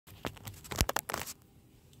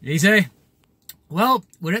Easy. Well,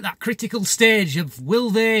 we're at that critical stage of will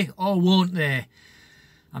they or won't they?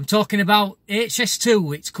 I'm talking about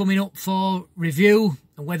HS2. It's coming up for review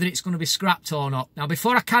and whether it's going to be scrapped or not. Now,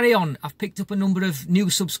 before I carry on, I've picked up a number of new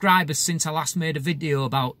subscribers since I last made a video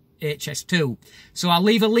about HS2. So I'll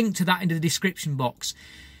leave a link to that in the description box.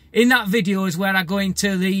 In that video is where I go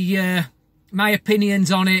into the my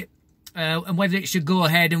opinions on it and whether it should go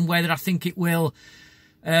ahead and whether I think it will.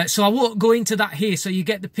 So I won't go into that here, so you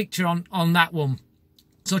get the picture on that one.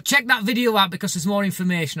 So check that video out because there's more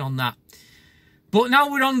information on that. But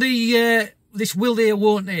now we're on the this will they or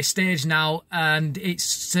won't they stage now, and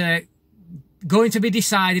it's going to be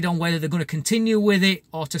decided on whether they're going to continue with it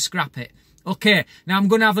or to scrap it. Okay, now I'm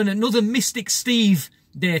going to have another Mystic Steve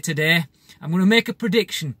day today. I'm going to make a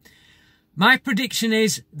prediction. My prediction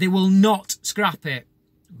is they will not scrap it.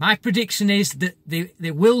 My prediction is that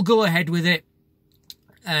they will go ahead with it.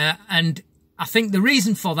 And I think the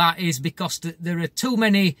reason for that is because there are too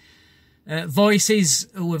many voices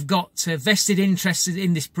who have got vested interests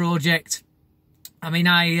in this project. I mean,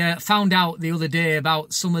 I found out the other day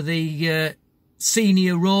about some of the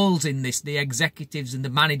senior roles in this, the executives and the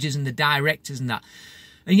managers and the directors and that.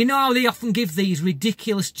 And you know how they often give these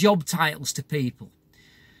ridiculous job titles to people?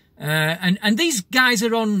 And these guys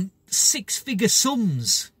are on six-figure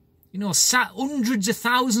sums, you know, hundreds of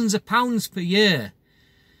thousands of pounds per year.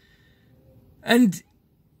 And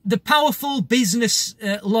the powerful business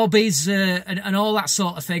lobbies and all that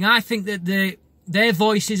sort of thing, I think that their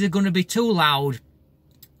voices are going to be too loud.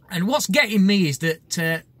 And what's getting me is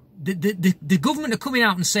that the government are coming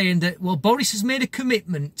out and saying that, well, Boris has made a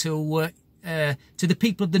commitment to the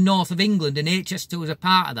people of the north of England, and HS2 is a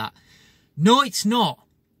part of that. No, it's not.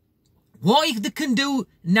 What if they can do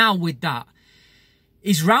now with that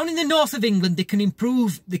is round in the north of England, they can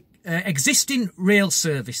improve the existing rail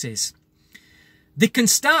services. They can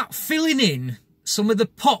start filling in some of the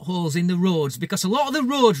potholes in the roads, because a lot of the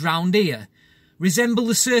roads round here resemble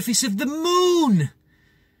the surface of the moon,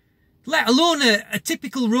 let alone a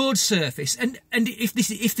typical road surface. And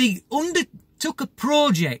if they undertook a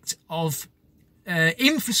project of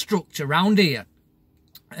infrastructure round here,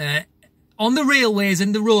 on the railways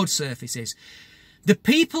and the road surfaces, the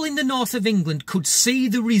people in the north of England could see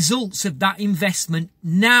the results of that investment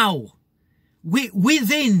now,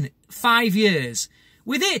 within 5 years.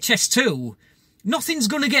 With HS2, nothing's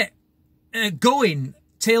going to get going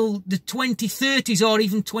till the 2030s or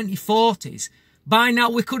even 2040s. By now,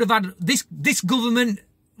 we could have had this government,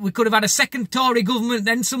 we could have had a second Tory government,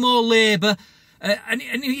 then some more Labour, and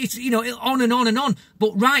it's, you know, on and on and on.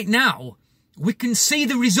 But right now, we can see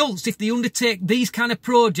the results if they undertake these kind of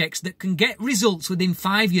projects that can get results within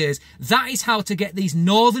 5 years. That is how to get these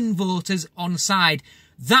northern voters on side.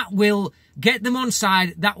 That will get them on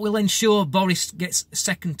side. That will ensure Boris gets a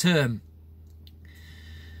second term.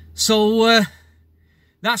 So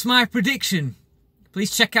that's my prediction.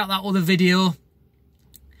 Please check out that other video.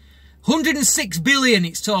 106 billion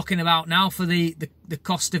it's talking about now for the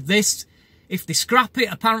cost of this. If they scrap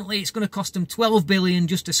it, apparently it's going to cost them 12 billion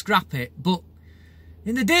just to scrap it. But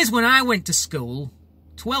in the days when I went to school,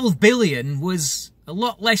 12 billion was a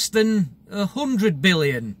lot less than 100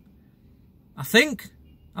 billion. I think.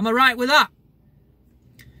 Am I right with that?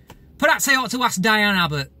 Perhaps I ought to ask Diane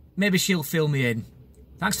Abbott. Maybe she'll fill me in.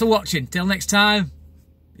 Thanks for watching. Till next time.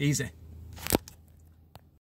 Easy.